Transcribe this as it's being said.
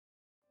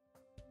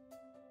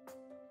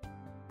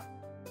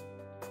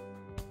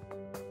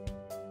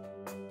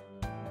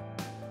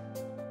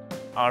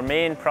Our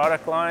main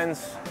product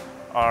lines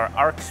are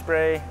arc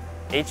spray,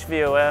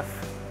 HVOF,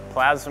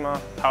 plasma,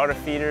 powder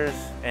feeders,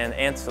 and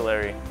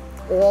ancillary.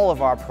 All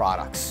of our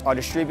products are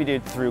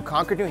distributed through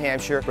Concord, New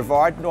Hampshire,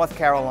 Brevard, North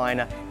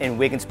Carolina, and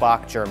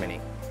Wiggensbach,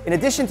 Germany. In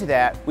addition to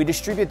that, we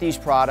distribute these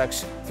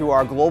products through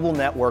our global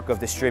network of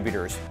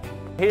distributors.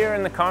 Here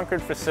in the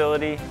Concord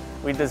facility,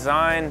 we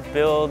design,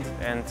 build,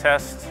 and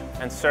test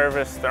and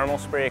service thermal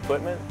spray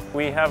equipment.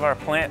 We have our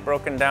plant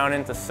broken down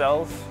into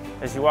cells.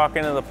 As you walk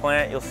into the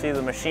plant, you'll see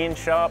the machine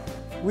shop.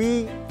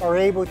 We are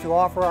able to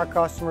offer our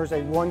customers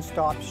a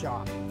one-stop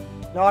shop.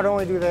 Not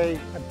only do they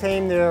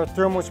obtain their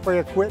thermal spray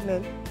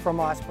equipment from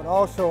us, but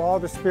also all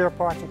the spare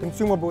parts and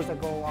consumables that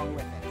go along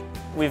with it.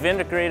 We've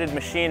integrated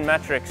machine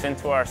metrics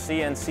into our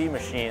CNC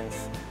machines.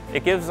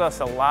 It gives us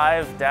a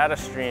live data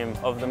stream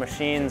of the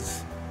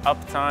machine's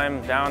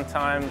uptime,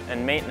 downtime,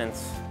 and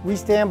maintenance. We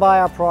stand by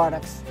our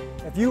products.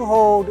 If you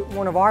hold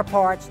one of our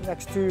parts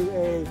next to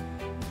a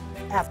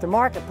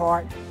aftermarket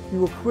part, you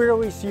will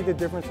clearly see the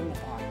difference in the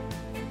part.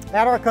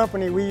 At our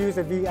company, we use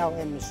a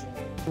VLN machine.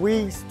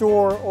 We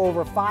store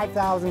over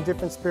 5,000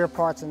 different spare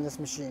parts in this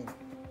machine.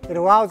 It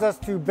allows us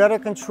to better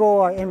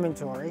control our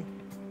inventory,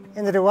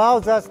 and it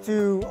allows us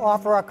to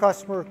offer our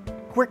customer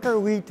quicker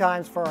lead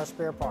times for our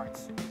spare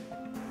parts.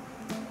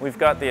 We've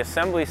got the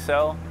assembly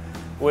cell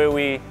where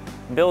we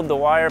build the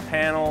wire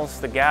panels,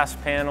 the gas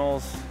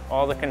panels,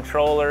 all the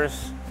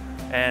controllers,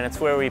 and it's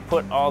where we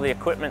put all the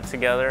equipment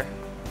together.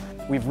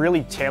 We've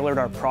really tailored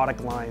our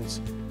product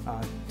lines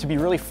to be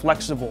really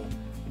flexible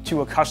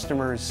to a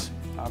customer's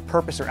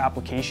purpose or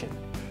application.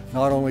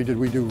 Not only did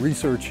we do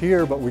research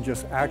here, but we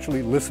just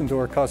actually listened to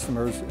our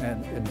customers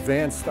and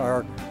advanced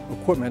our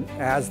equipment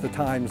as the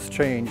times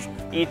changed.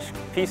 Each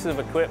piece of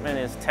equipment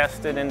is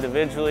tested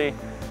individually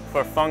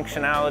for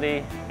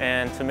functionality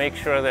and to make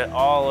sure that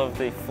all of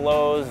the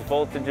flows,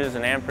 voltages,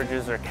 and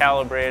amperages are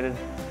calibrated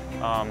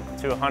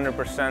to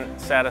 100%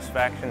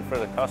 satisfaction for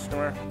the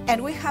customer.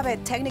 And we have a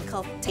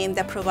technical team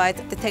that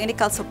provides the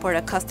technical support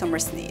our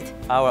customers need.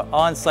 Our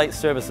on-site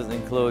services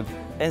include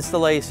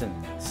installation,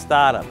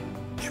 startup,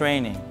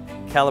 training,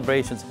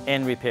 calibrations,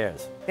 and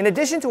repairs. In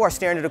addition to our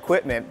standard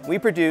equipment, we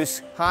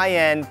produce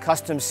high-end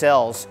custom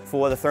cells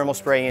for the thermal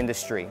spray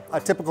industry.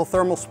 A typical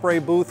thermal spray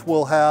booth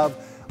will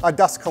have a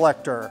dust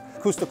collector,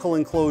 acoustical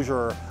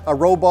enclosure, a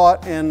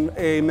robot and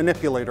a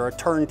manipulator, a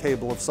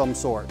turntable of some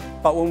sort.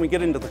 But when we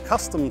get into the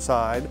custom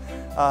side,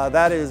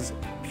 that is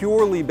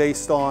purely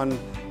based on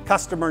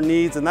customer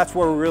needs, and that's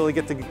where we really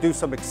get to do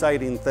some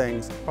exciting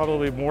things.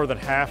 Probably more than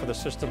half of the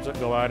systems that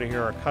go out of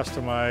here are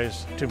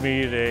customized to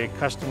meet a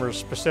customer's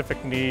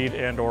specific need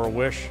and or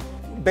wish.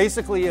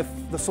 Basically, if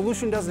the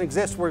solution doesn't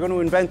exist, we're going to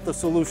invent the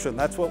solution.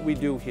 That's what we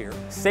do here.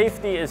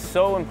 Safety is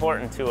so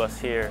important to us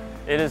here.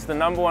 It is the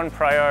 #1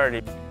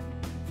 priority.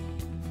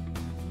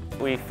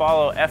 We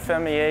follow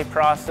FMEA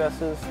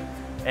processes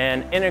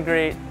and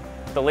integrate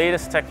the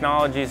latest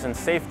technologies and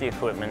safety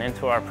equipment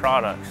into our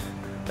products.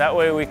 That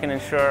way we can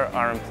ensure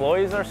our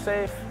employees are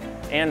safe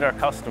and our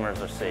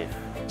customers are safe.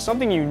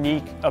 Something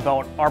unique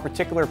about our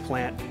particular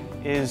plant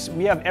is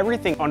we have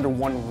everything under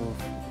one roof.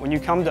 When you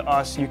come to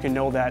us, you can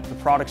know that the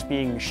product's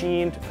being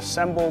machined,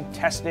 assembled,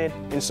 tested,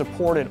 and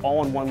supported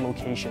all in one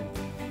location.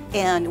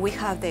 And we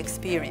have the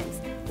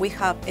experience. We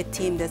have a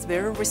team that's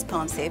very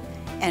responsive,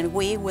 and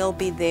we will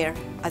be there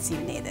as you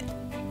need it.